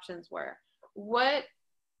my options were. What,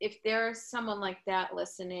 if there's someone like that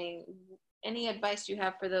listening, any advice you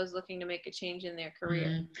have for those looking to make a change in their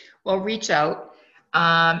career? Well, reach out.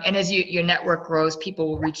 And as your network grows, people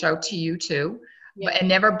will reach out to you too. And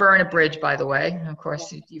never burn a bridge, by the way. Of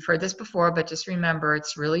course, you've heard this before, but just remember,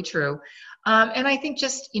 it's really true. And I think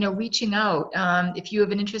just, reaching out, if you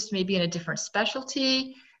have an interest maybe in a different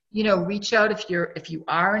specialty, reach out if you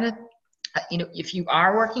are in if you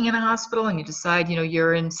are working in a hospital and you decide,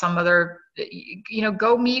 you're in some other,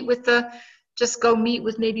 go meet with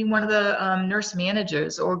maybe one of the nurse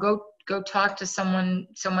managers, or go talk to someone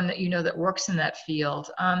that that works in that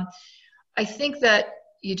field. I think that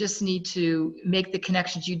you just need to make the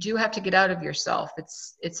connections. You do have to get out of yourself.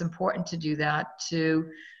 It's important to do that, to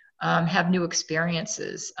have new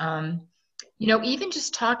experiences. Even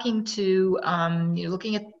just talking to,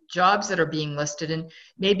 looking at jobs that are being listed, and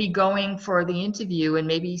maybe going for the interview, and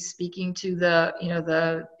maybe speaking to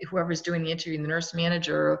the whoever's doing the interview, the nurse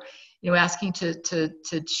manager, asking to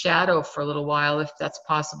shadow for a little while if that's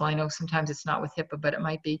possible. I know sometimes it's not with HIPAA, but it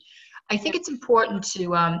might be. I think it's important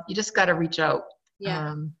to, you just got to reach out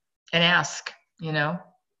and ask, and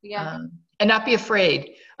not be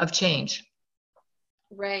afraid of change.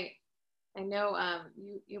 Right. I know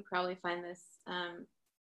you probably find this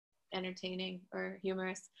entertaining or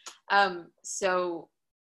humorous. So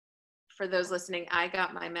for those listening, I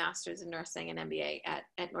got my master's in nursing and MBA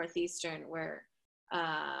at Northeastern, where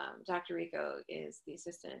Dr. Rico is the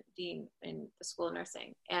assistant dean in the School of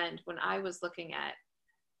Nursing. And when I was looking at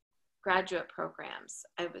graduate programs,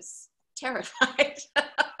 I was terrified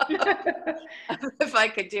if I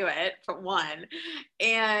could do it, for one.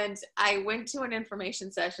 And I went to an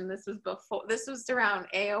information session. This was around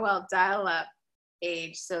AOL dial-up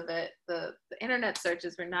age, so that the internet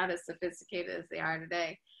searches were not as sophisticated as they are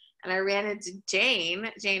today. And I ran into Jane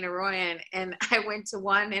Arroyan, and I went to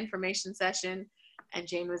one information session, and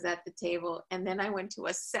Jane was at the table. And then I went to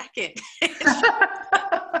a second.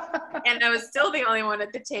 And I was still the only one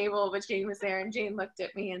at the table, but Jane was there, and Jane looked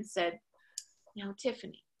at me and said, "Now,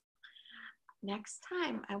 Tiffany, next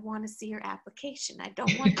time I want to see your application. I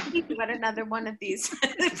don't want to see you at another one of these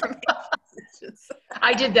information sessions."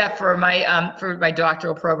 I did that for my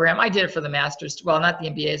doctoral program. I did it for the master's. Well, not the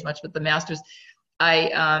MBA as much, but the master's.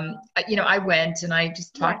 I went and I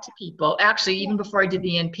just talked to people. Actually, even before I did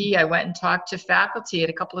the NP, I went and talked to faculty at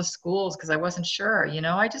a couple of schools because I wasn't sure.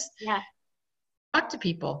 I just talked to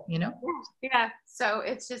people. Yeah. So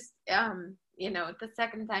it's just the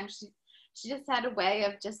second time she just had a way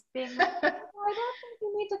of just being like, "Oh, I don't think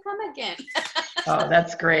you need to come again." Oh,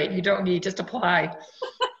 that's great. You don't need, just apply.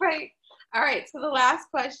 Right. All right. So the last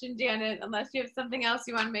question, Janet, unless you have something else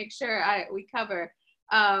you want to make sure we cover.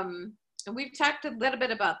 And we've talked a little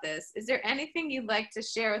bit about this. Is there anything you'd like to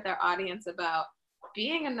share with our audience about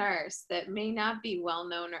being a nurse that may not be well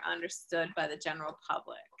known or understood by the general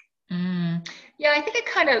public? Yeah, I think I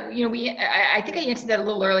kind of, I think I answered that a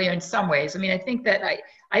little earlier in some ways. I mean, I think that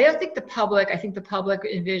I don't think the public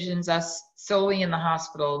envisions us solely in the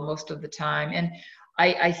hospital most of the time. And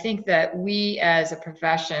I think that we as a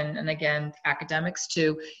profession, and again, academics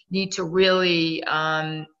too, need to really,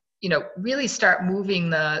 really start moving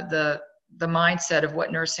the mindset of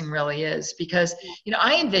what nursing really is, because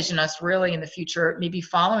I envision us really in the future maybe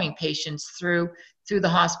following patients through the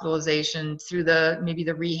hospitalization, through maybe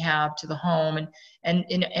the rehab to the home,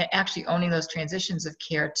 and actually owning those transitions of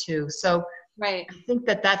care too. So I think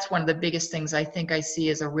that's one of the biggest things I think I see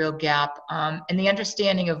as a real gap, and the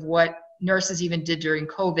understanding of what nurses even did during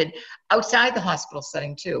COVID outside the hospital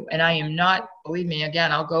setting too. And I am not, believe me,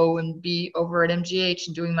 again, I'll go and be over at MGH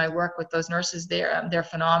and doing my work with those nurses there. They're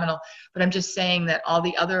phenomenal. But I'm just saying that all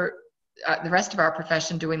the other, the rest of our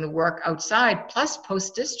profession doing the work outside, plus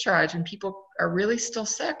post-discharge when people are really still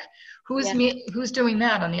sick, who's doing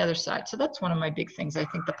that on the other side? So that's one of my big things I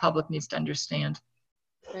think the public needs to understand.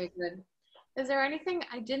 Very good. Is there anything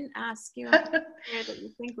I didn't ask you that you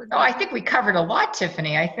think would be? Oh, I think we covered a lot,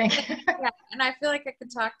 Tiffany, I think. Yeah, and I feel like I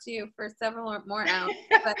could talk to you for several more hours.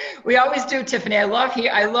 But we always do, Tiffany. I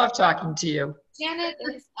love talking to you. Janet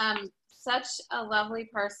is such a lovely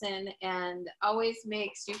person and always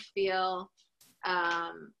makes you feel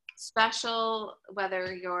special,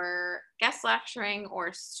 whether you're guest lecturing or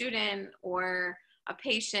a student or a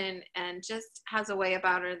patient, and just has a way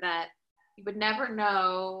about her that you would never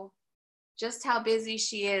know just how busy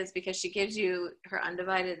she is, because she gives you her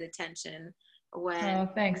undivided attention. Oh,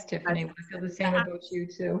 thanks, Tiffany. I feel the same about you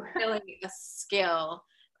too. Really a skill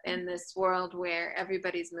in this world where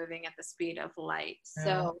everybody's moving at the speed of light.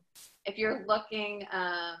 So if you're looking,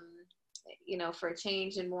 for a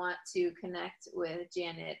change and want to connect with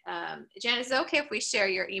Janet, Janet, is it okay if we share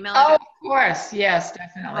your email address? Oh, of course. Yes,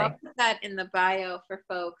 definitely. I'll put that in the bio for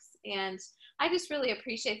folks. And I just really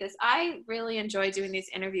appreciate this. I really enjoy doing these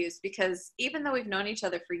interviews because even though we've known each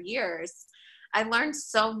other for years, I learned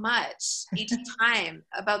so much each time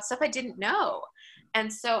about stuff I didn't know.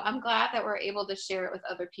 And so I'm glad that we're able to share it with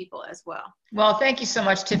other people as well. Well, thank you so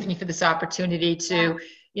much, Tiffany, for this opportunity to,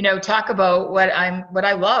 talk about what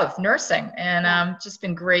I love, nursing, and just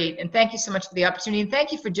been great. And thank you so much for the opportunity. And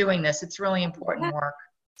thank you for doing this. It's really important work.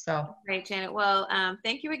 So great, Janet. Well,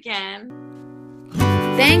 thank you again.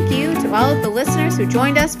 Thank you to all of the listeners who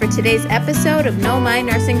joined us for today's episode of Know My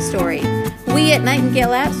Nursing Story. We at Nightingale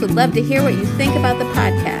Labs would love to hear what you think about the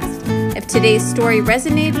podcast. If today's story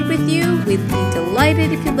resonated with you, we'd be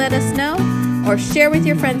delighted if you'd let us know or share with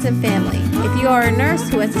your friends and family. If you are a nurse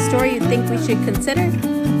who has a story you think we should consider,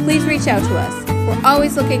 please reach out to us. We're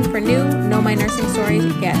always looking for new Know My Nursing Story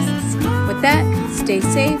guests. With that, stay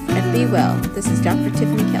safe and be well. This is Dr.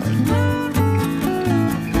 Tiffany Kelly.